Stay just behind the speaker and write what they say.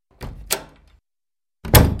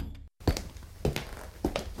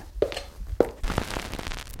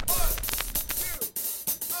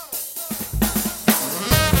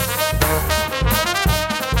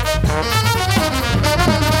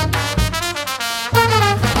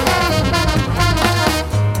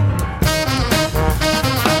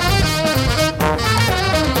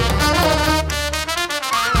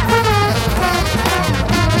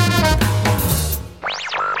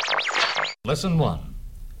Lesson 1.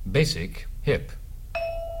 Basic Hip.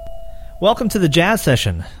 Welcome to the Jazz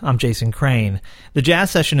Session. I'm Jason Crane. The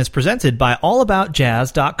Jazz Session is presented by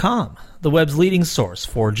AllAboutJazz.com, the web's leading source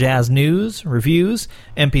for jazz news, reviews,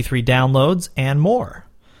 MP3 downloads, and more.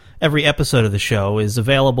 Every episode of the show is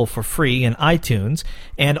available for free in iTunes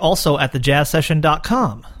and also at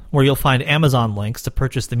thejazzsession.com, where you'll find Amazon links to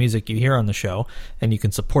purchase the music you hear on the show, and you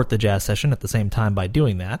can support the Jazz Session at the same time by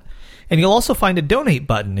doing that. And you'll also find a donate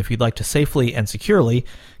button if you'd like to safely and securely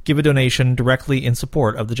give a donation directly in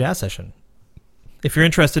support of the Jazz Session. If you're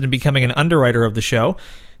interested in becoming an underwriter of the show,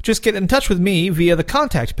 just get in touch with me via the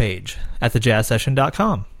contact page at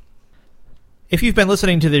thejazzsession.com. If you've been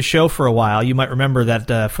listening to this show for a while, you might remember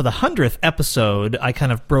that for the 100th episode, I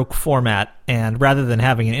kind of broke format, and rather than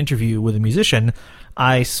having an interview with a musician,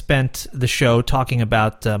 I spent the show talking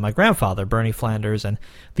about my grandfather, Bernie Flanders, and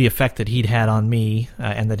the effect that he'd had on me,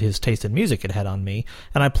 and that his taste in music had had on me.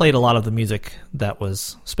 And I played a lot of the music that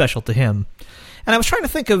was special to him. And I was trying to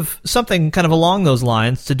think of something kind of along those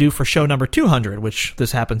lines to do for show number 200, which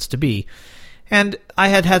this happens to be. And I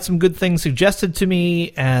had some good things suggested to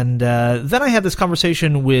me, and then I had this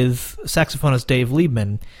conversation with saxophonist Dave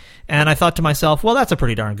Liebman, and I thought to myself, well, that's a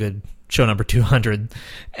pretty darn good show number 200.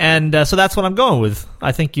 And so that's what I'm going with.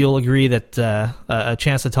 I think you'll agree that a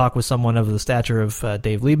chance to talk with someone of the stature of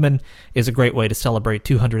Dave Liebman is a great way to celebrate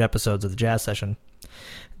 200 episodes of the Jazz Session.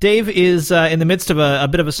 Dave is in the midst of a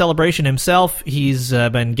bit of a celebration himself. He's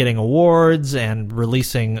been getting awards and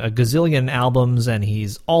releasing a gazillion albums, and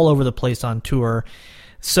he's all over the place on tour.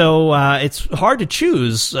 So it's hard to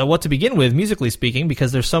choose what to begin with, musically speaking,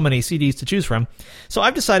 because there's so many CDs to choose from. So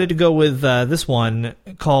I've decided to go with this one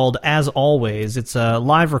called As Always. It's a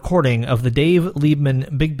live recording of the Dave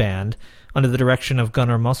Liebman Big Band under the direction of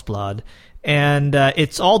Gunnar Mosblad. And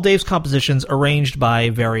it's all Dave's compositions arranged by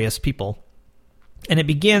various people. And it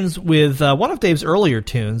begins with one of Dave's earlier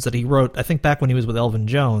tunes that he wrote, I think, back when he was with Elvin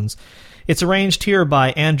Jones. It's arranged here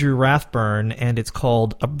by Andrew Rathburn, and it's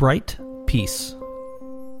called A Bright Peace.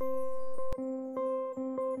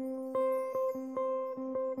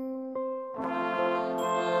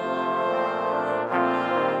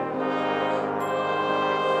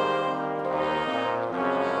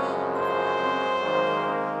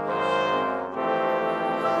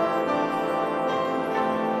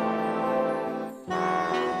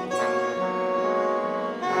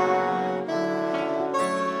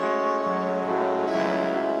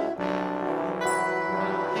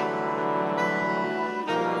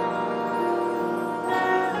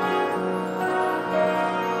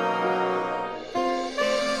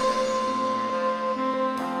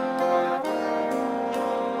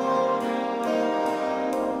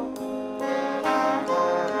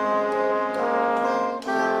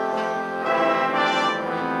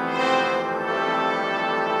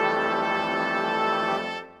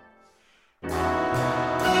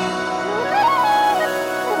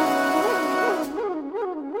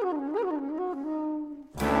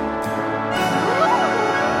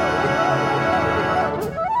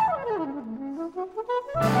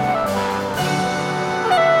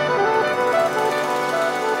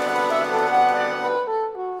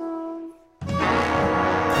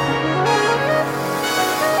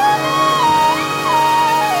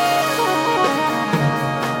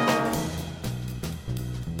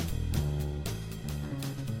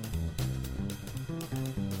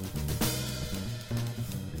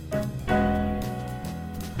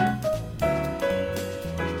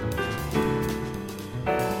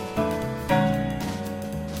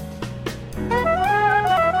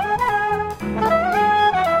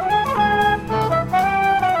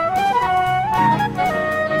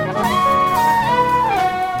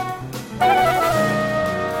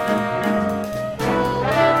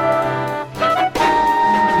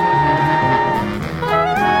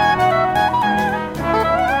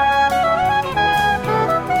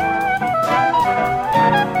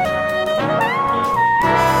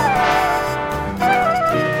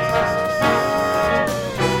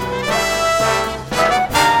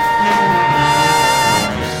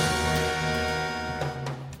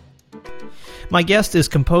 My guest is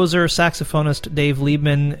composer, saxophonist Dave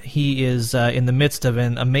Liebman. He is in the midst of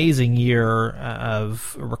an amazing year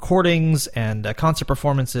of recordings and concert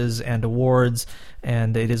performances and awards,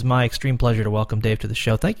 and it is my extreme pleasure to welcome Dave to the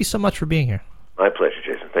show. Thank you so much for being here. My pleasure,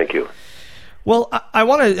 Jason. Thank you. Well, I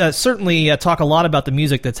want to certainly talk a lot about the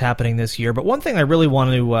music that's happening this year, but one thing I really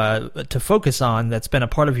want to focus on that's been a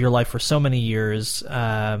part of your life for so many years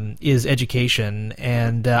is education.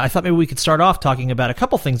 And I thought maybe we could start off talking about a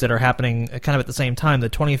couple things that are happening kind of at the same time.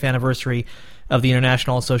 The 20th anniversary of the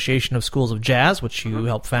International Association of Schools of Jazz, which you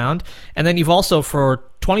helped found. And then you've also, for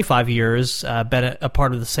 25 years, been a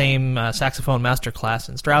part of the same saxophone masterclass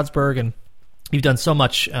in Stroudsburg, and you've done so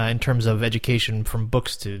much in terms of education, from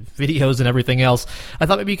books to videos and everything else. I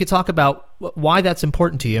thought maybe you could talk about why that's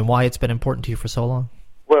important to you and why it's been important to you for so long.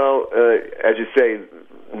 Well, as you say,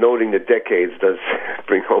 noting the decades does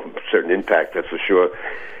bring home a certain impact, that's for sure.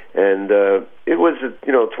 And it was,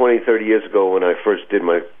 20, 30 years ago when I first did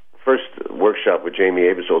my first workshop with Jamie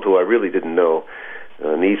Abersold, who I really didn't know.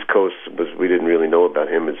 On the East Coast, we didn't really know about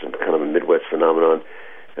him as kind of a Midwest phenomenon.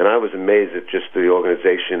 And I was amazed at just the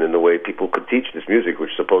organization and the way people could teach this music,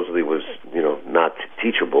 which supposedly was, not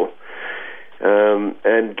teachable.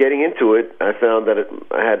 And getting into it, I found that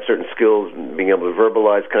I had certain skills in being able to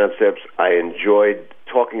verbalize concepts. I enjoyed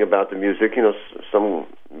talking about the music. Some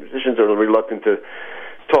musicians are reluctant to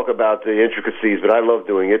talk about the intricacies, but I love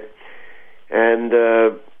doing it. And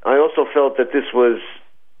I also felt that this was,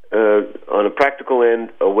 on a practical end,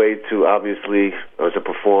 a way to obviously, as a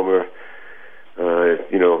performer,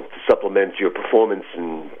 to supplement your performance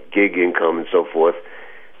and gig income and so forth.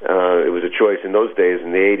 It was a choice in those days,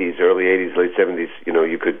 in the 80s, early 80s, late 70s.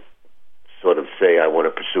 You could sort of say, I want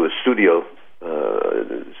to pursue a studio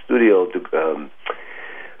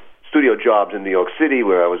jobs in New York City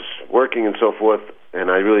where I was working and so forth, and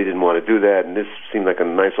I really didn't want to do that, and this seemed like a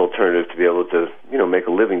nice alternative to be able to, make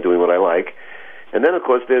a living doing what I like. And then, of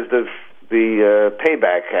course, there's the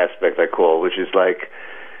payback aspect, I call, which is like,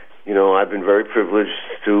 I've been very privileged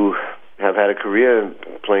to have had a career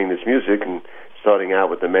playing this music and starting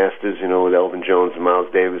out with the masters, with Elvin Jones and Miles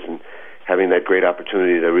Davis, and having that great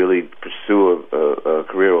opportunity to really pursue a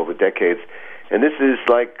career over decades. And this is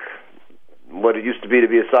like what it used to be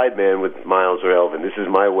a sideman with Miles or Elvin. This is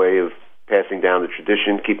my way of passing down the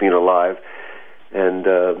tradition, keeping it alive, and,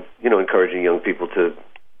 encouraging young people to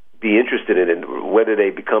be interested in it. Whether they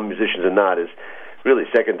become musicians or not is really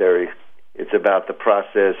secondary. It's about the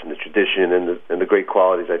process and the tradition and the great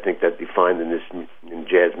qualities, I think, that you find in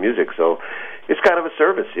jazz music. So it's kind of a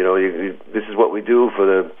service, this is what we do for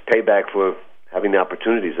the payback for having the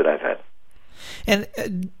opportunities that I've had.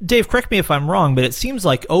 And Dave, correct me if I'm wrong, but it seems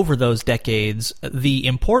like over those decades, the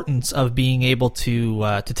importance of being able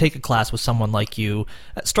to take a class with someone like you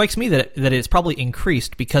strikes me that it's probably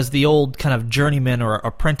increased, because the old kind of journeyman or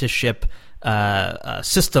apprenticeship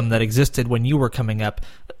system that existed when you were coming up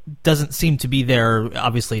doesn't seem to be there,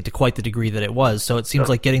 obviously, to quite the degree that it was. So it seems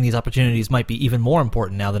like getting these opportunities might be even more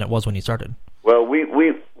important now than it was when you started. Well, we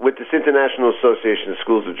with this International Association of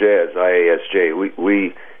Schools of Jazz, IASJ,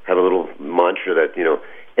 we have a little mantra that,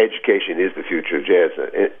 education is the future of jazz.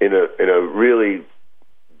 In a really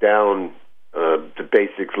down to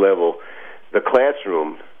basics level, the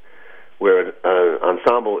classroom where an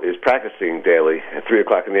ensemble is practicing daily at 3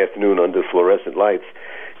 o'clock in the afternoon under fluorescent lights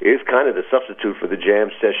is kind of the substitute for the jam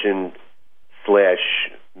session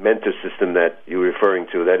 / mentor system that you're referring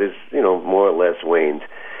to that is, more or less waned.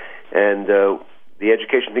 And the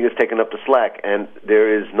education thing has taken up the slack, and there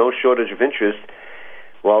is no shortage of interest.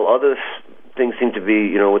 While other things seem to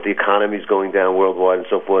be, with the economies going down worldwide and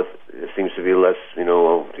so forth, it seems to be less,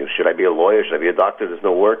 should I be a lawyer? Should I be a doctor? There's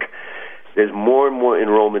no work. There's more and more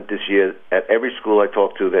enrollment this year at every school I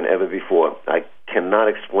talk to than ever before. I cannot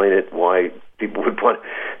explain it, why people would want to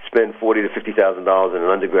spend $40,000 to $50,000 in an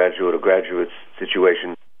undergraduate or graduate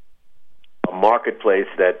situation. A marketplace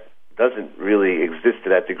that doesn't really exist to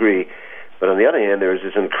that degree. But on the other hand, there is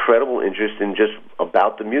this incredible interest in just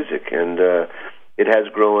about the music, and it has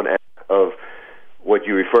grown out of what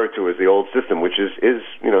you refer to as the old system, which is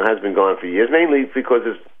has been gone for years, mainly because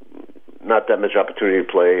there's not that much opportunity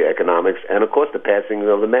to play economics, and of course the passing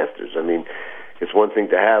of the masters. I mean, it's one thing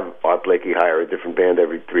to have Art Blakey hire a different band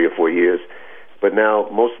every 3 or 4 years, but now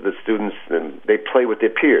most of the students, they play with their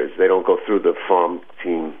peers. They don't go through the farm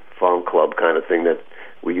club kind of thing that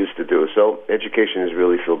we used to do. So education has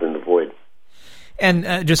really filled in the void.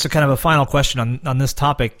 And just a kind of a final question on this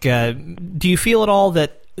topic, do you feel at all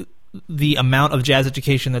that the amount of jazz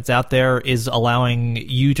education that's out there is allowing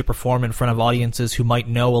you to perform in front of audiences who might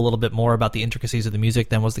know a little bit more about the intricacies of the music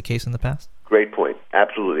than was the case in the past? Great point.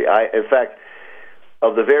 Absolutely. In fact,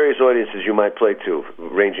 of the various audiences you might play to,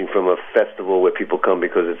 ranging from a festival where people come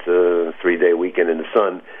because it's a 3-day weekend in the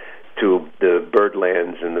sun, to the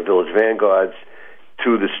Birdlands and the Village Vanguards,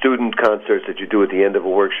 to the student concerts that you do at the end of a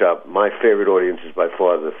workshop, my favorite audience is by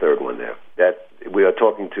far the third one there. That we are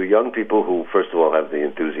talking to young people who, first of all, have the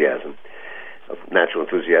enthusiasm, natural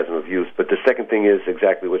enthusiasm of youth. But the second thing is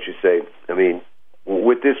exactly what you say. I mean,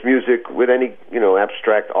 with this music, with any,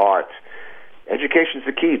 abstract art, education is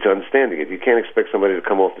the key to understanding it. You can't expect somebody to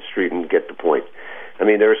come off the street and get the point. I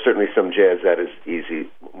mean, there are certainly some jazz that is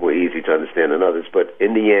more easy to understand than others, but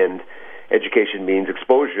in the end, education means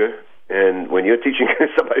exposure. And when you're teaching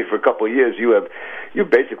somebody for a couple of years, you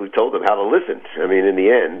basically told them how to listen. I mean, in the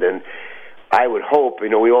end, and I would hope,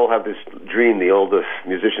 we all have this dream. The older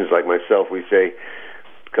musicians like myself, we say,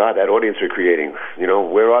 God, that audience we're creating,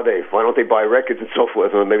 where are they? Why don't they buy records and so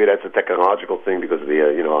forth? Well, maybe that's a technological thing because of the,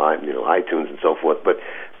 iTunes and so forth. But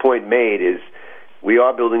point made is we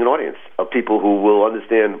are building an audience of people who will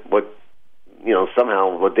understand what,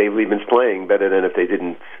 somehow what Dave Liebman's playing better than if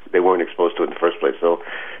they weren't exposed to it in the first place. So,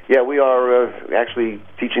 yeah, we are actually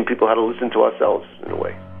teaching people how to listen to ourselves in a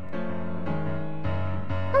way.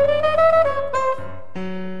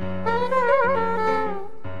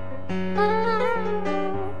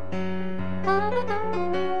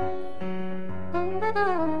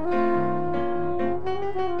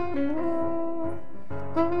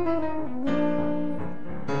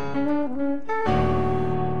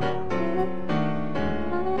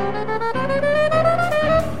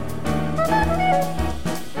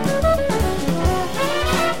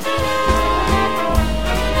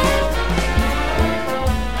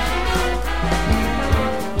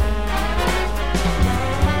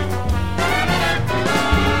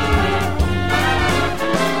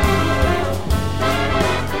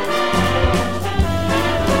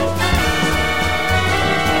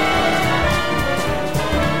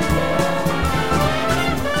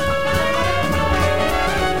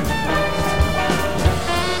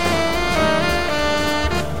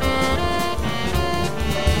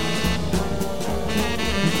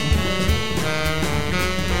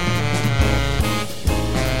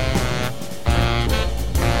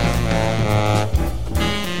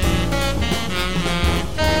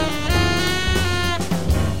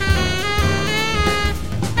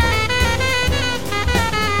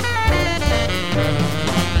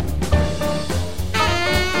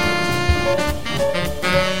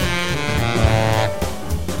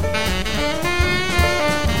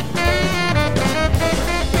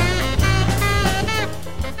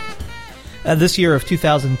 This year of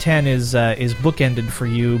 2010 is bookended for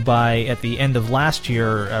you by, at the end of last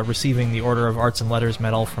year, receiving the Order of Arts and Letters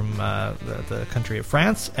medal from the country of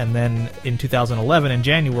France, and then in 2011, in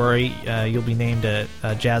January, you'll be named a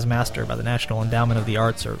Jazz Master by the National Endowment of the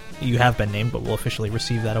Arts, or you have been named, but will officially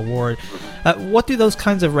receive that award. What do those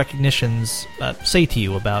kinds of recognitions say to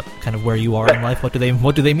you about kind of where you are in life? What do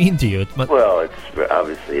they mean to you? Well, it's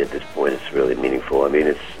obviously at this point it's really meaningful. I mean,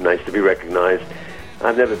 it's nice to be recognized.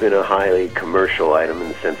 I've never been a highly commercial item in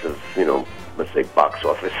the sense of, let's say box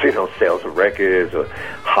office, sales of records or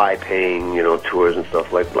high-paying, tours and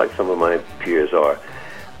stuff like some of my peers are.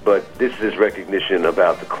 But this is recognition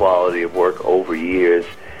about the quality of work over years.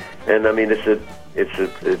 And, I mean, it's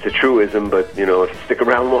a truism, but, if you stick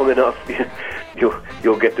around long enough,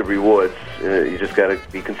 you'll get the rewards. You just got to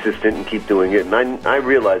be consistent and keep doing it. And I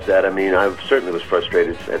realize that. I mean, I certainly was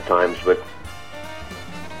frustrated at times, but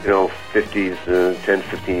 10,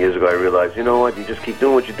 15 years ago, I realized, you just keep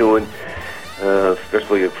doing what you're doing.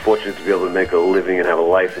 Especially you're fortunate to be able to make a living and have a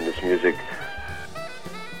life in this music.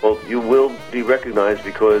 Well, you will be recognized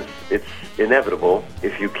because it's inevitable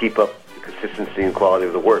if you keep up the consistency and quality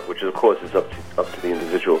of the work, which, of course, is up to the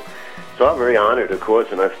individual. So I'm very honored, of course,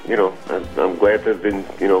 and I'm glad to have been,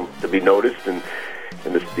 to be noticed. And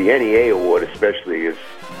the NEA award especially is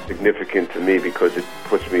significant to me because it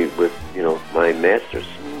puts me with, my masters,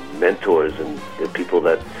 mentors, and the people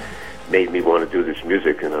that made me want to do this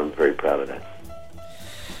music, and I'm very proud of that.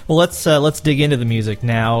 Well, let's dig into the music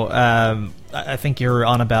now. I think you're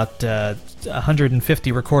on about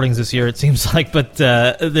 150 recordings this year, it seems like, but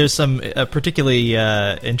there's some particularly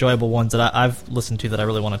enjoyable ones that I've listened to that I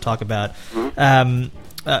really want to talk about. Mm-hmm.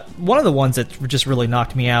 One of the ones that just really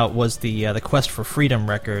knocked me out was the Quest for Freedom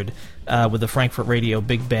record with the Frankfurt Radio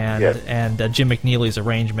Big Band, yes, and Jim McNeely's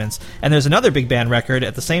arrangements. And there's another big band record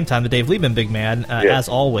at the same time, the Dave Liebman Big Band, yes, as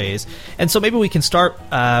always. And so maybe we can start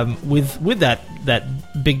with that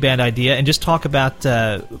big band idea and just talk about,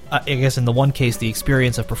 I guess in the one case, the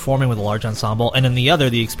experience of performing with a large ensemble, and in the other,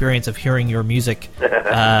 the experience of hearing your music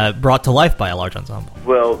brought to life by a large ensemble.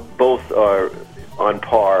 Well, both are on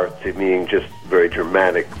par to being just very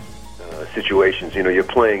dramatic situations. You're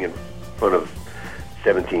playing in front of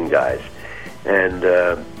 17 guys, and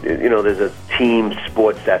there's a team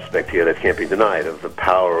sports aspect here that can't be denied, of the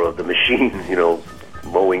power of the machine,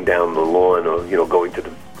 mowing down the lawn, or going to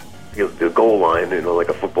the the goal line, like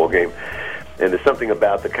a football game. And there's something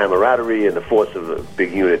about the camaraderie and the force of a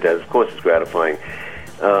big unit that, of course, is gratifying.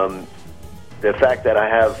 The fact that I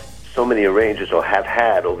have so many arrangers, or have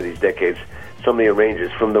had over these decades, so many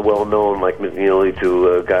arrangers, from the well-known like McNeely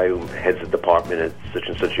to a guy who heads a department at such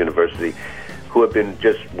and such university, who have been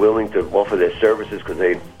just willing to offer their services because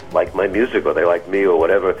they like my music or they like me or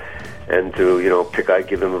whatever, and to I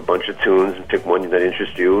give them a bunch of tunes and pick one that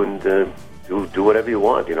interests you and do whatever you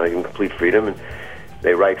want. I give them complete freedom, and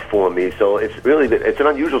they write for me. So it's an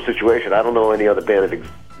unusual situation. I don't know any other band that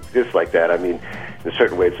exists like that. I mean, in a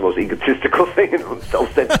certain way, it's the most egotistical thing and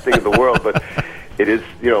self-centered thing in the world, but it is,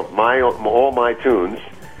 all my tunes,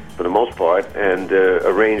 for the most part, and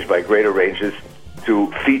arranged by great arrangers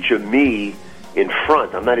to feature me in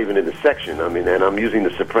front. I'm not even in the section. I mean, and I'm using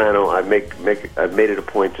the soprano. I've made it a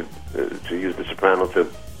point to use the soprano to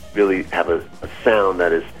really have a sound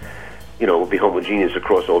that is, will be homogeneous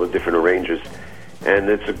across all the different arrangers. And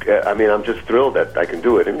I'm just thrilled that I can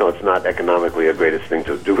do it. It's not economically the greatest thing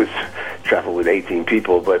to do is travel with 18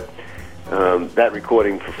 people, but that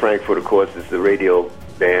recording for Frankfurt, of course, is the radio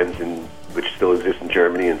bands, which still exist in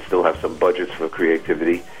Germany and still have some budgets for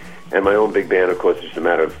creativity. And my own big band, of course, is just a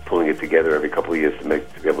matter of pulling it together every couple of years to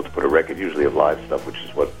be able to put a record, usually of live stuff, which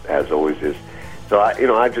is what As Always is. So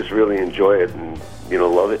I just really enjoy it and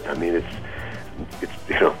love it. I mean, it's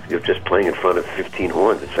you're just playing in front of 15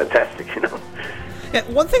 horns. It's fantastic, Yeah,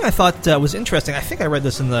 one thing I thought was interesting, I think I read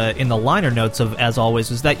this in the liner notes of As Always,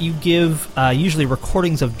 is that you give usually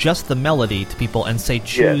recordings of just the melody to people and say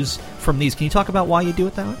choose from these. Can you talk about why you do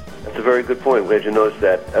it that way? That's a very good point. I'm glad you noticed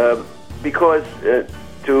that. Because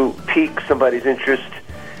to pique somebody's interest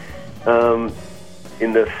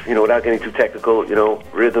in the, without getting too technical,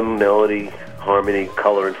 rhythm, melody, harmony,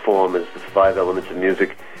 color, and form is the 5 elements of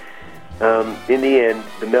music. In the end,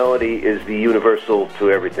 the melody is the universal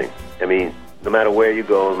to everything. I mean, no matter where you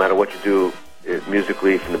go, no matter what you do,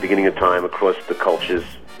 musically, from the beginning of time, across the cultures,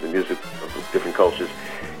 the music of different cultures,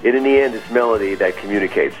 in the end, it's melody that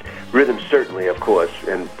communicates. Rhythm, certainly, of course,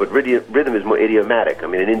 but rhythm is more idiomatic. I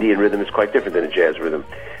mean, an Indian rhythm is quite different than a jazz rhythm.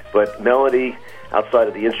 But melody, outside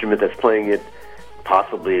of the instrument that's playing it,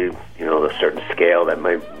 possibly, a certain scale that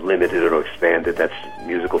might limit it or expand it, that's a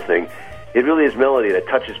musical thing. It really is melody that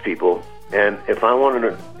touches people. And if I want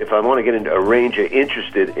to get into a arranger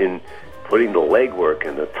interested in putting the legwork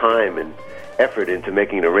and the time and effort into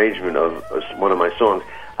making an arrangement of one of my songs,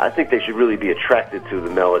 I think they should really be attracted to the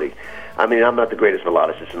melody. I mean, I'm not the greatest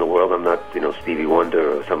melodicist in the world. I'm not, Stevie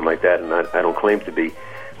Wonder or something like that, and I don't claim to be.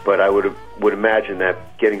 But I would imagine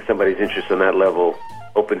that getting somebody's interest on that level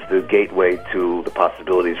opens the gateway to the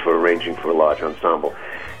possibilities for arranging for a large ensemble.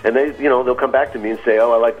 And they'll come back to me and say,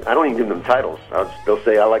 I don't even give them titles. They'll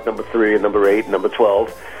say, I like number 3 and number 8 and number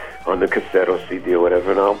 12 on the cassette or CD or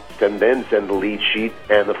whatever, and I'll send the lead sheet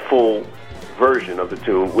and the full version of the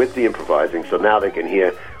tune with the improvising, so now they can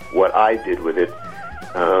hear what I did with it,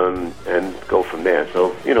 and go from there.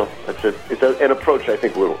 So, it's an approach, I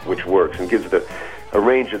think, which works and gives the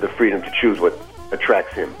arranger the freedom to choose what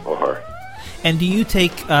attracts him or her. And do you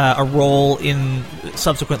take a role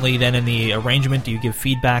subsequently then in the arrangement? Do you give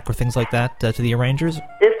feedback or things like that to the arrangers?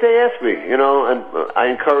 If they ask me, and I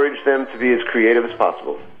encourage them to be as creative as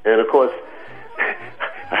possible. And of course,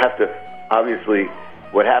 I have to, obviously,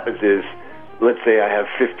 what happens is, let's say I have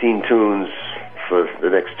 15 tunes for the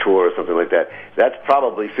next tour or something like that. That's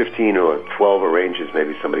probably 15 or 12 arranges,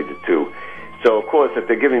 maybe somebody did too. So, of course, if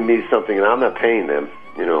they're giving me something and I'm not paying them,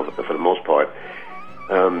 for the most part,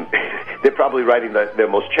 they're probably writing their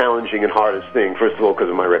most challenging and hardest thing. First of all, because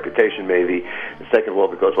of my reputation, maybe. And second of all,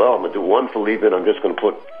 because, I'm going to do one for Liebman. I'm just going to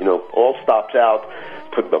put, all stops out,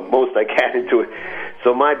 put the most I can into it.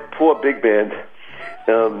 So my poor big band,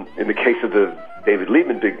 in the case of the David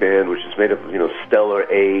Liebman big band, which is made of, stellar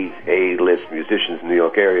A-list musicians in the New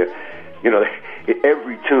York area,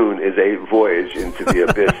 every tune is a voyage into the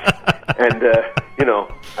abyss. And,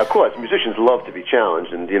 of course, musicians love to be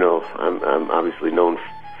challenged, and, I'm obviously known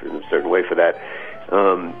in a certain way for that.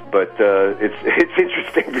 But it's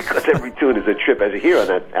interesting because every tune is a trip, as you hear on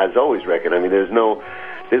that As Always record. I mean, there's no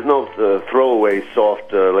throwaway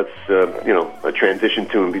soft, a transition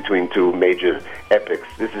tune between two major epics.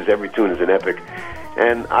 Every tune is an epic.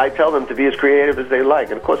 And I tell them to be as creative as they like.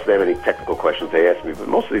 And, of course, if they have any technical questions, they ask me. But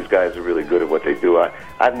most of these guys are really good at what they do.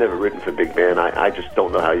 I've never written for big band. I just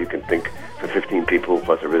don't know how you can think for 15 people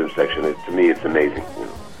plus a rhythm section. To me, it's amazing.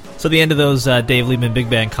 So at the end of those Dave Liebman big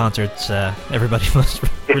band concerts, everybody must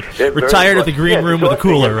retired at the green room with a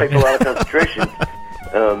cooler. It takes a lot of concentration.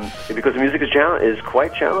 Because the music is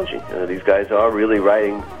quite challenging. These guys are really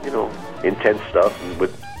writing, intense stuff and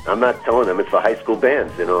with I'm not telling them it's for high school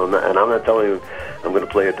bands, and I'm not telling you I'm going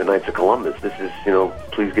to play at the Knights of Columbus. This is,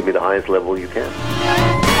 please give me the highest level you can.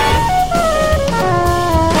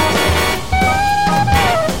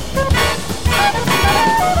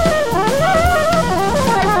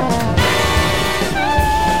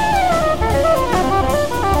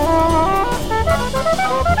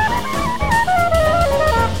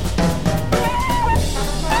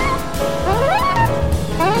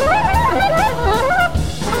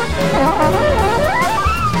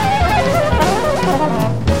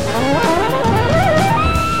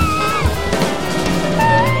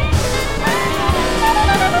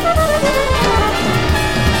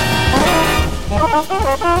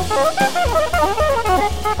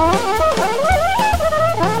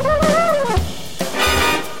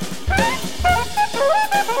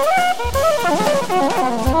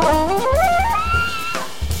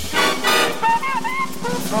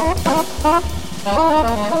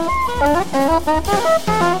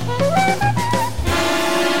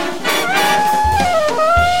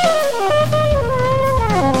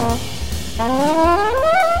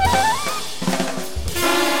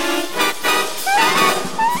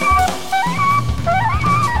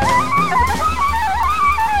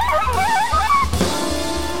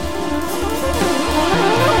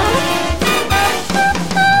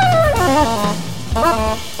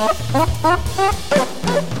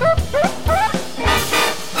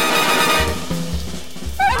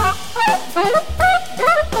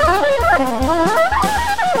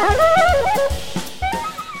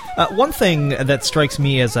 One thing that strikes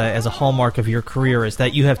me as a hallmark of your career is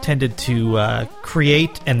that you have tended to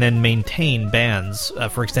create and then maintain bands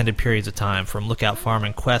for extended periods of time, from Lookout Farm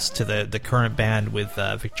and Quest to the current band with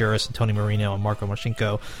Vic Juris and Tony Marino and Marco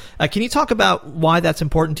Marcinko. Can you talk about why that's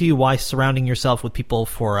important to you, why surrounding yourself with people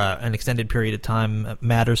for an extended period of time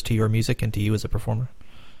matters to your music and to you as a performer?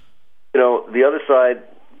 The other side,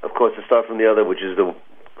 of course, to start from the other, which is the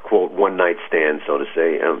quote one-night stand, so to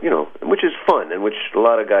say, which is fun, and which a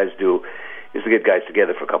lot of guys do, is to get guys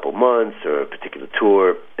together for a couple of months or a particular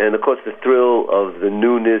tour. And, of course, the thrill of the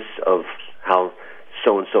newness of how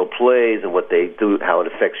so-and-so plays and what they do, how it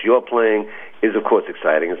affects your playing, is, of course,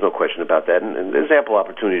 exciting. There's no question about that. And there's ample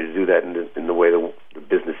opportunity to do that in the way the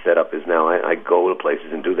business setup is now. I go to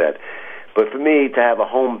places and do that. But for me, to have a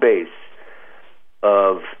home base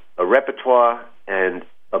of a repertoire and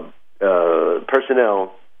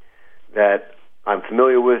personnel that I'm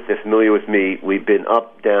familiar with, they're familiar with me. We've been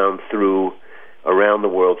up, down, through, around the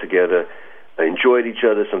world together, enjoyed each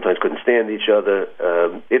other, sometimes couldn't stand each other.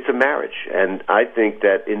 It's a marriage, and I think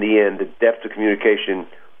that in the end, the depth of communication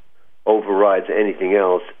overrides anything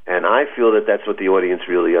else, and I feel that that's what the audience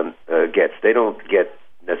really gets. They don't get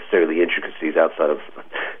necessarily intricacies outside of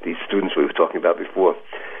these students we were talking about before.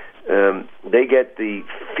 They get the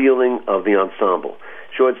feeling of the ensemble.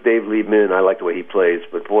 Sure, it's Dave Liebman, I like the way he plays,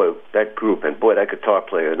 but boy, that group, and boy, that guitar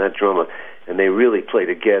player, and that drummer, and they really play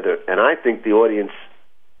together, and I think the audience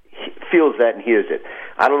feels that and hears it.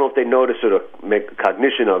 I don't know if they notice it or make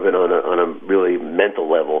cognition of it on a really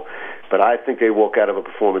mental level, but I think they walk out of a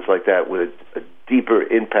performance like that with a deeper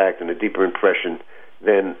impact and a deeper impression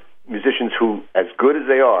than musicians who, as good as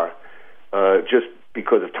they are, just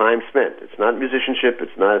because of time spent. It's not musicianship.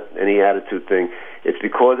 It's not any attitude thing. It's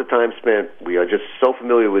because of time spent. We are just so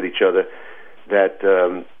familiar with each other that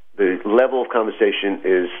the level of conversation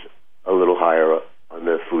is a little higher on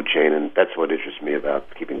the food chain, and that's what interests me about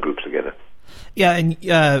keeping groups together. Yeah,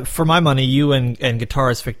 and for my money, you and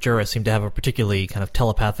guitarist Vic Juris seem to have a particularly kind of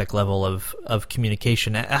telepathic level of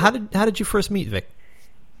communication. How did you first meet Vic?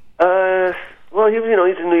 Well, he's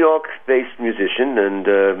a New York-based musician,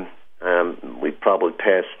 and we probably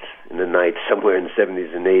passed in the night somewhere in the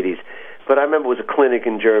 70s and 80s. But I remember it was a clinic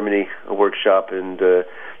in Germany, a workshop, and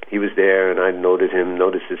he was there, and I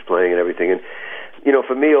noticed his playing and everything. And,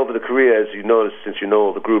 for me, over the career, as you notice, since you know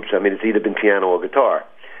all the groups, it's either been piano or guitar.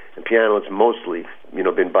 And piano, it's mostly,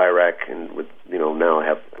 been Byrack, and with, now I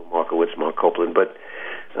have Markowitz, Mark Copeland. But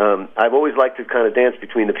I've always liked to kind of dance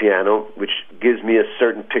between the piano, which gives me a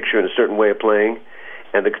certain picture and a certain way of playing,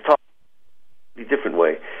 and the guitar, a different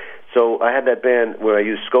way. So I had that band where I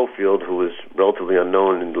used Schofield, who was relatively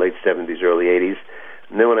unknown in the late 70s, early 80s.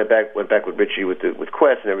 And then when I went back with Richie with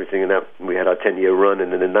Quest and everything, and we had our 10-year run,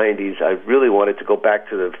 and in the 90s, I really wanted to go back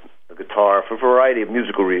to the guitar for a variety of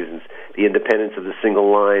musical reasons. The independence of the single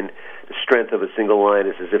line, the strength of a single line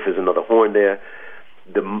is as if there's another horn there,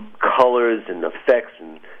 the colors and effects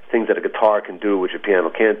and things that a guitar can do, which a piano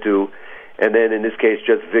can't do. And then in this case,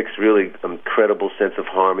 just Vic's really incredible sense of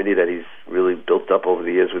harmony that he's really built up over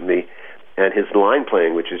the years with me. and his line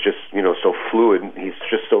playing, which is just so fluid. He's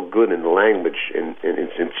just so good in the language, and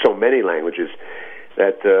it's in so many languages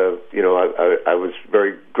that I was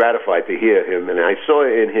very gratified to hear him, and I saw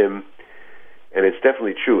in him, and it's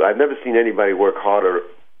definitely true. I've never seen anybody work harder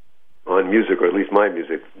on music, or at least my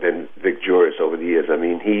music, than Vic Joris over the years. I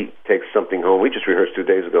mean, he takes something home. We just rehearsed 2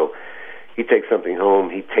 days ago. He takes something home,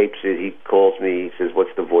 he tapes it, he calls me, he says,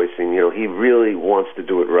 what's the voicing? He really wants to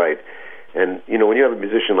do it right. And, when you have a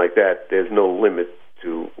musician like that, there's no limit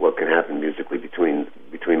to what can happen musically between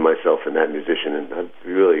myself and that musician. And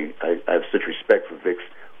I have such respect for Vic's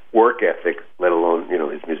work ethic, let alone,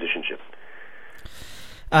 his musicianship.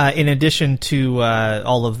 In addition to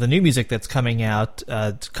all of the new music that's coming out,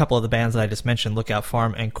 a couple of the bands that I just mentioned, Lookout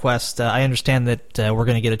Farm and Quest, I understand that we're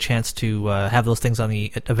going to get a chance to have those things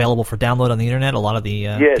available for download on the internet. A lot of the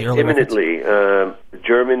the early imminently.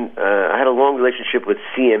 German. I had a long relationship with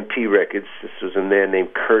CMP Records. This was a man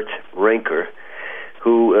named Kurt Renker,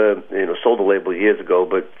 who sold the label years ago,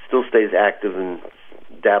 but still stays active and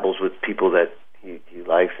dabbles with people that he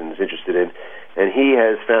likes and is interested in. And he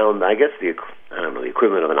has found, I guess, the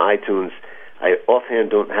equivalent of an iTunes. I offhand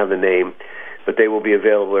don't have the name, but they will be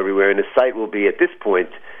available everywhere. And the site will be, at this point,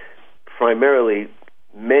 primarily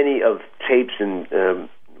many of tapes and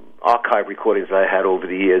archive recordings I had over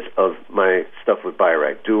the years of my stuff with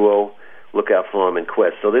Bayrak Duo, Lookout Farm, and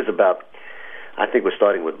Quest. So there's I think we're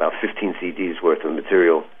starting with about 15 CDs worth of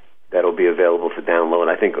material that'll be available for download.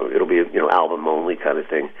 I think it'll be album only kind of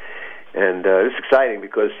thing. And it's exciting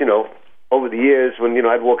because, over the years, when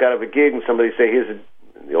I'd walk out of a gig and somebody say, in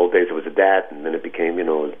the old days it was a DAT, and then it became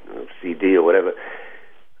a CD or whatever,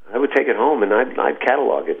 I would take it home and I'd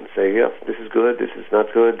catalog it and say, yeah, this is good, this is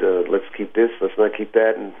not good, let's keep this, let's not keep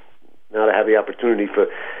that. And now to have the opportunity for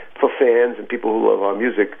fans and people who love our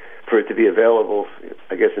music, for it to be available,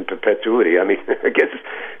 I guess, in perpetuity. I mean, I guess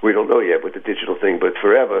we don't know yet with the digital thing, but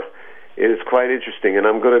forever, it is quite interesting. And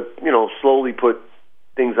I'm going to, slowly put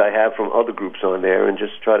things I have from other groups on there and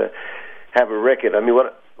just try to have a record. I mean,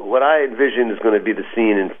 what I envision is going to be the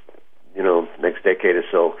scene in, next decade or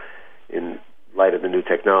so, in light of the new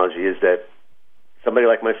technology, is that somebody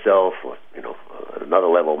like myself, or, at another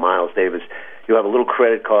level, Miles Davis, you'll have a little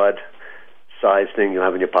credit card size thing you'll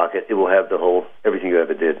have in your pocket. It will have everything you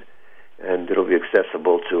ever did, and it'll be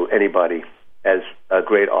accessible to anybody as a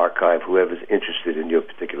great archive, whoever's interested in your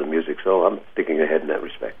particular music. So I'm thinking ahead in that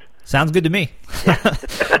respect. Sounds good to me.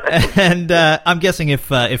 And I'm guessing if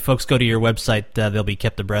folks go to your website, they'll be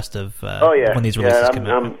kept abreast of when these releases come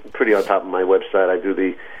out. I'm pretty on top of my website. I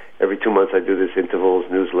do every 2 months I do this intervals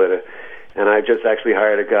newsletter, and I just actually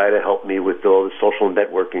hired a guy to help me with all the social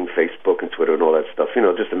networking, Facebook and Twitter and all that stuff,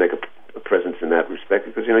 just to make a presence in that respect,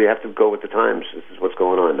 because, you have to go with the times. This is what's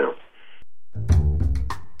going on now.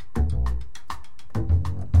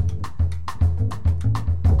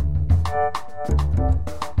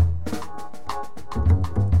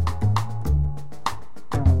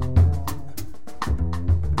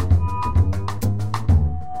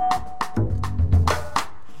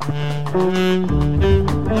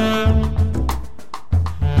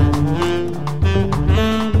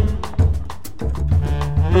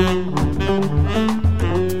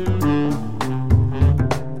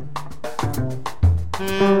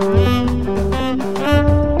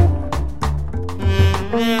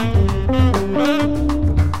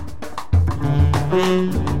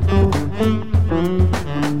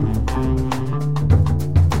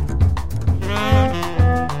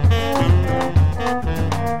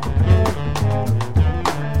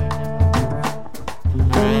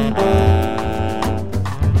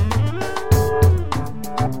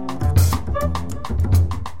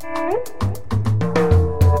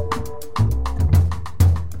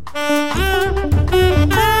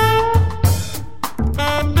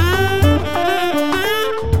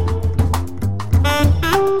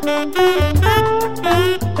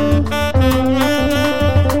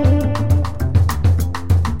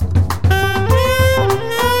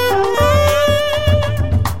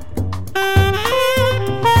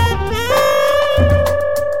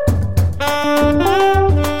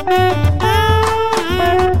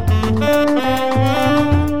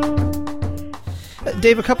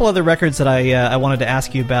 Dave, a couple other records that I wanted to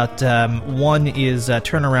ask you about. One is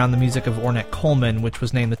Turn Around, the music of Ornette Coleman, which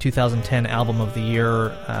was named the 2010 Album of the Year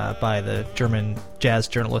by the German jazz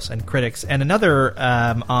journalists and critics. And another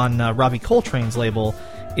on Robbie Coltrane's label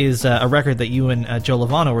is a record that you and Joe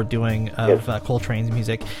Lovano were doing of Coltrane's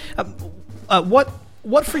music.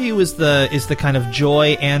 What for you is the kind of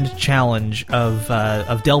joy and challenge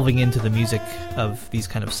of delving into the music of these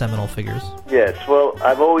kind of seminal figures? Yes, well,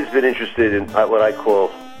 I've always been interested in what I call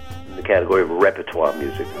the category of repertoire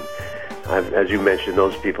music. as you mentioned,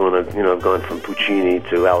 those people, and I've gone from Puccini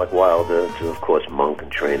to Alec Wilder to, of course, Monk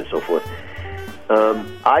and Train and so forth.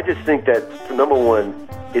 I just think that, number one,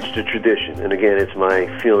 it's the tradition. And again, it's my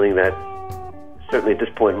feeling that certainly at this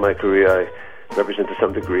point in my career, I represent to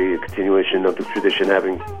some degree a continuation of the tradition,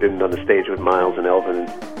 having been on the stage with Miles and Elvin, and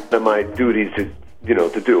they're my duties to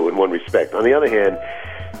do in one respect. On the other hand,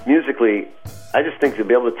 musically, I just think to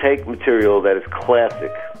be able to take material that is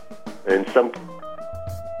classic and some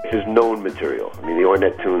is known material. I mean, the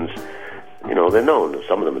Ornette tunes, they're known.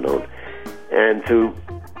 Some of them are known. And to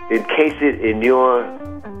encase it in your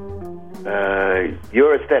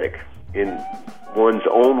aesthetic, in one's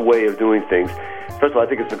own way of doing things. First of all, I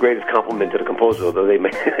think it's the greatest compliment to the composer, although they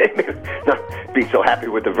may not be so happy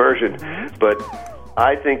with the version. But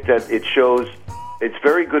I think that it shows it's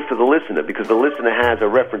very good for the listener, because the listener has a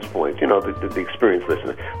reference point, the experienced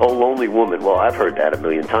listener. Oh, Lonely Woman. Well, I've heard that a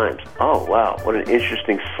million times. Oh, wow, what an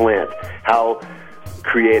interesting slant. How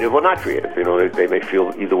creative, or not creative, they may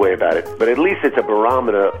feel either way about it. But at least it's a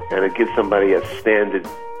barometer, and it gives somebody a standard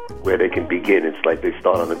where they can begin. It's like they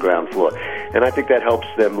start on the ground floor. And I think that helps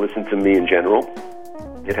them listen to me in general.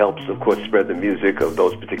 It helps, of course, spread the music of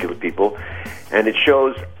those particular people. And it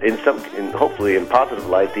shows, hopefully in positive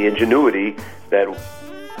light, the ingenuity that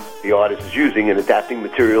the artist is using in adapting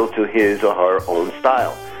material to his or her own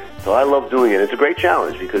style. So I love doing it. It's a great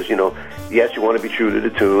challenge because, yes, you want to be true to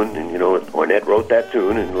the tune, and, Ornette wrote that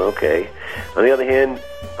tune, and okay. On the other hand,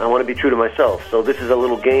 I want to be true to myself. So this is a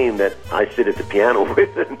little game that I sit at the piano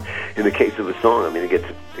with, in the case of a song. I mean,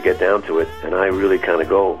 to get down to it, and I really kind of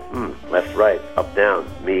go, left, right, up, down,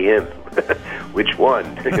 me, him, which one,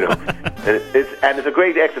 And it's a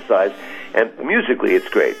great exercise, and musically it's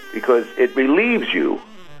great because it relieves you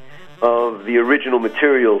of the original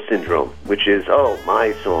material syndrome, which is,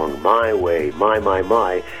 my song, my way,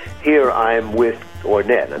 my. Here I am with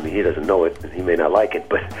Ornette. I mean, he doesn't know it, and he may not like it,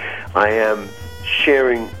 but I am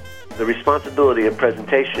sharing the responsibility of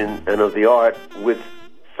presentation and of the art with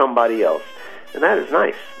somebody else. And that is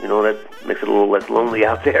nice. That makes it a little less lonely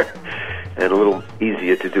out there and a little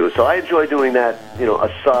easier to do. So I enjoy doing that,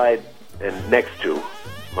 aside and next to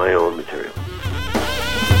my own material.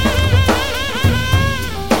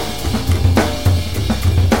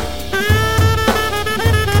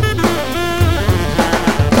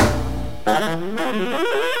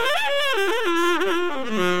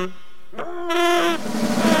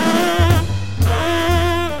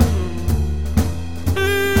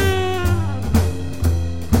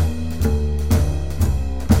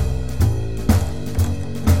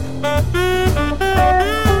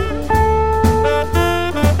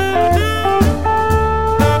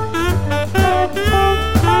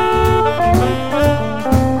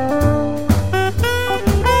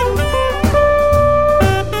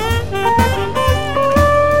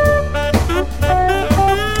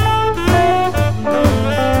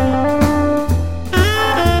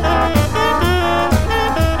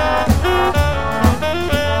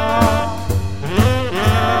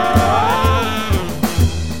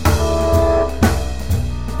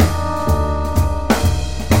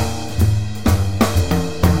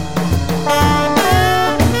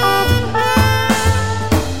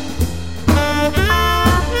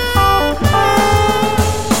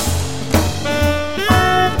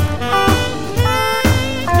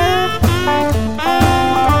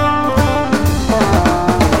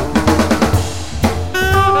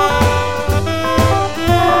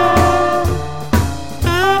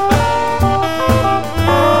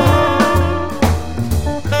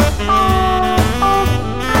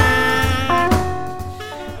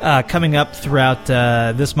 Coming up throughout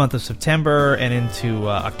this month of September and into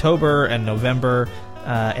October and November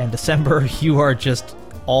and December, you are just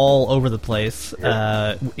all over the place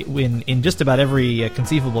in just about every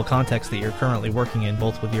conceivable context that you're currently working in,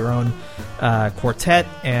 both with your own quartet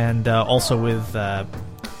and also with, I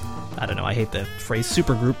don't know, I hate the phrase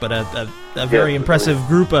supergroup, but a very impressive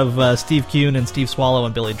group of Steve Kuhn and Steve Swallow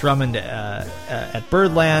and Billy Drummond at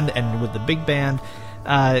Birdland and with the big band.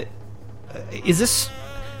 Is this...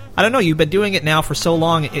 I don't know, you've been doing it now for so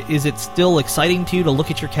long. Is it still exciting to you to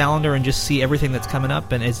look at your calendar and just see everything that's coming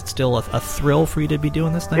up? And is it still a thrill for you to be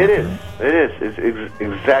doing this thing? It is. It is. It's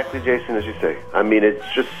exactly, Jason, as you say. I mean, it's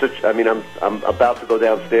just such... I mean, I'm about to go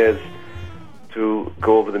downstairs to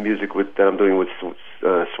go over the music that I'm doing with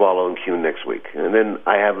Swallow and Kuhn next week. And then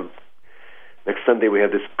I have... Next Sunday we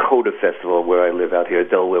have this Coda Festival where I live out here at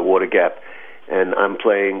Delaware Water Gap. And I'm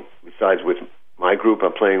playing, besides with... my group,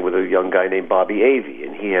 I'm playing with a young guy named Bobby Avey,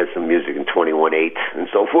 and he has some music in 21/8 and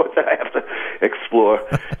so forth that I have to explore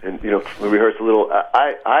and, rehearse a little.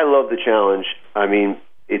 I love the challenge. I mean,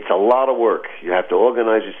 it's a lot of work. You have to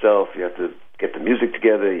organize yourself. You have to get the music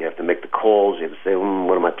together. You have to make the calls. You have to say,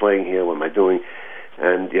 what am I playing here? What am I doing?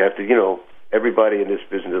 And you have to, everybody in this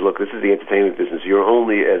business, look, this is the entertainment business. You're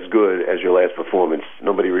only as good as your last performance.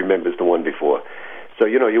 Nobody remembers the one before. So,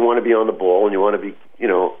 you want to be on the ball and you want to be,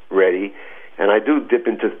 ready. And I do dip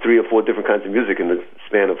into 3 or 4 different kinds of music in the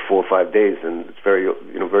span of 4 or 5 days, and it's very,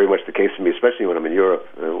 very much the case for me, especially when I'm in Europe,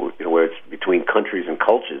 where it's between countries and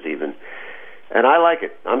cultures even. And I like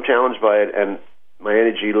it. I'm challenged by it, and my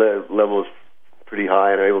energy level is pretty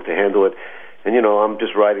high, and I'm able to handle it. And, I'm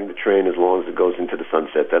just riding the train as long as it goes into the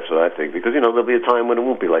sunset. That's what I think. Because, there'll be a time when it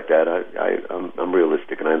won't be like that. I'm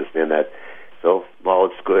realistic, and I understand that. So while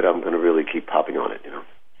it's good, I'm going to really keep hopping on it,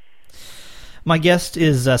 My guest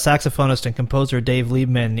is saxophonist and composer Dave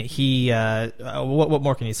Liebman. What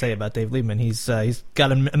more can you say about Dave Liebman? He's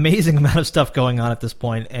got an amazing amount of stuff going on at this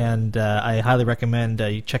point, and I highly recommend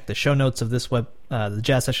you check the show notes of this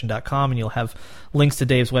thejazzsession.com, and you'll have links to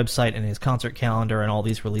Dave's website and his concert calendar and all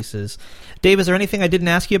these releases. Dave, is there anything I didn't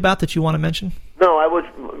ask you about that you want to mention? No, I would,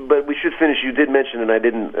 but we should finish. You did mention, and I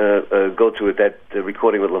didn't go to it, that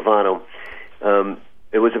recording with Lovano.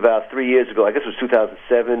 It was about 3 years ago, I guess it was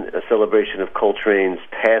 2007, a celebration of Coltrane's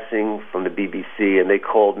passing from the BBC, and they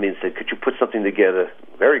called me and said, could you put something together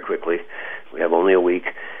very quickly? We have only a week,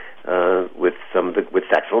 with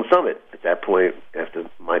Saxophone Summit. At that point, after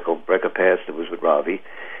Michael Brecker passed, it was with Ravi,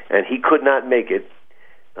 and he could not make it,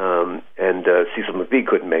 and Cecil McBee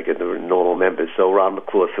couldn't make it, the normal members, so Ron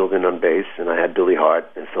McClure filled in on bass, and I had Billy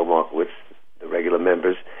Hart and Phil Markowitz, the regular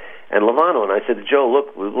members, and Lovano. And I said to Joe,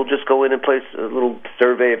 look, we'll just go in and play a little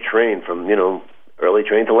survey of Train from, early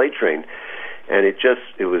Train to late Train. And it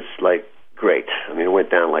was like great. I mean, it went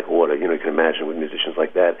down like water, you can imagine with musicians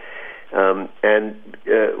like that. And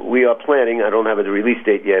we are planning, I don't have a release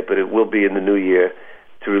date yet, but it will be in the new year,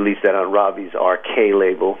 to release that on Ravi's RK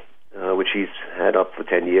label, which he's had up for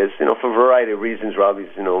 10 years, for a variety of reasons. Ravi's,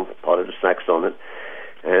 part of the sax on it.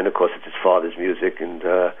 And, of course, it's his father's music, and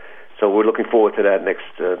so we're looking forward to that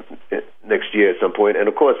next year at some point, and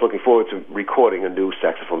of course looking forward to recording a new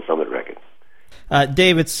Saxophone Summit record.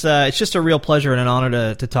 Dave, it's just a real pleasure and an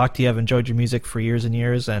honor to talk to you. I've enjoyed your music for years and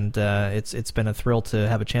years, and it's been a thrill to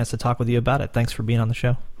have a chance to talk with you about it. Thanks for being on the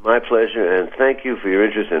show. My pleasure, and thank you for your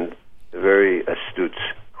interest and very astute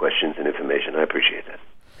questions and information. I appreciate that.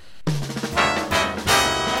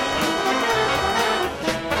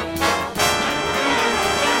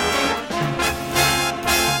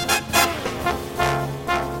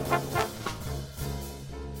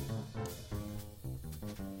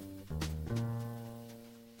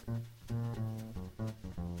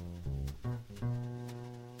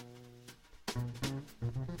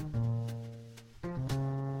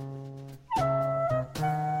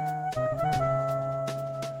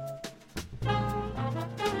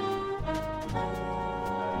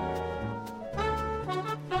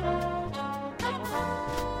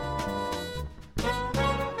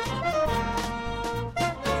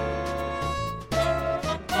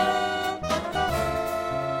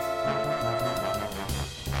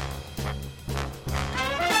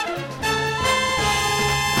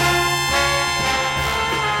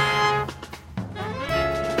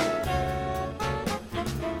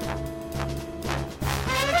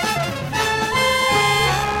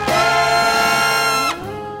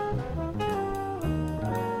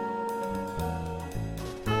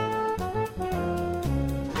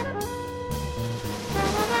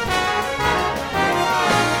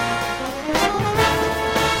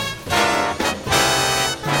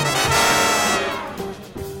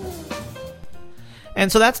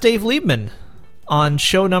 And so that's Dave Liebman on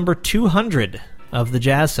show number 200 of the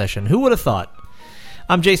Jazz Session. Who would have thought?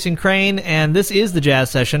 I'm Jason Crane, and this is the Jazz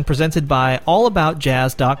Session presented by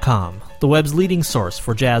AllAboutJazz.com, the web's leading source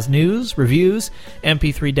for jazz news, reviews,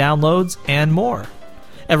 MP3 downloads, and more.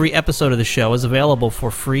 Every episode of the show is available for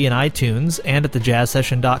free in iTunes and at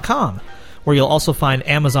thejazzsession.com, where you'll also find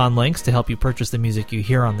Amazon links to help you purchase the music you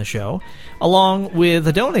hear on the show, along with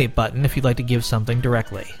a donate button if you'd like to give something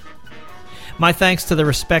directly. My thanks to the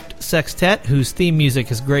Respect Sextet, whose theme music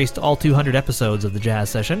has graced all 200 episodes of the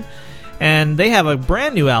Jazz Session. And they have a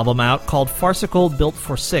brand new album out called Farcical Built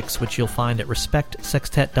for Six, which you'll find at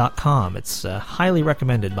respectsextet.com. It's highly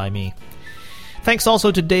recommended by me. Thanks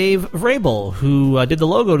also to Dave Vrabel, who did the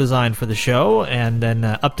logo design for the show and then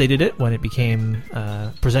updated it when it became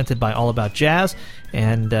presented by All About Jazz.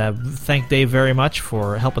 And thank Dave very much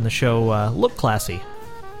for helping the show look classy.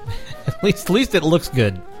 At least it looks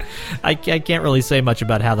good. I can't really say much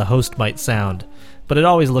about how the host might sound, but it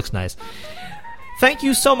always looks nice. Thank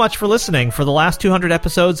you so much for listening for the last 200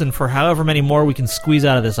 episodes and for however many more we can squeeze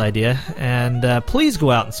out of this idea. And please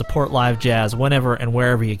go out and support live jazz whenever and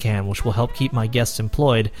wherever you can, which will help keep my guests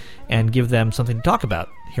employed and give them something to talk about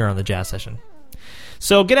here on the Jazz Session.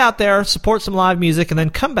 So get out there, support some live music, and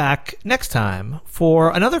then come back next time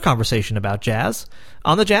for another conversation about jazz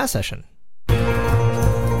on the Jazz Session.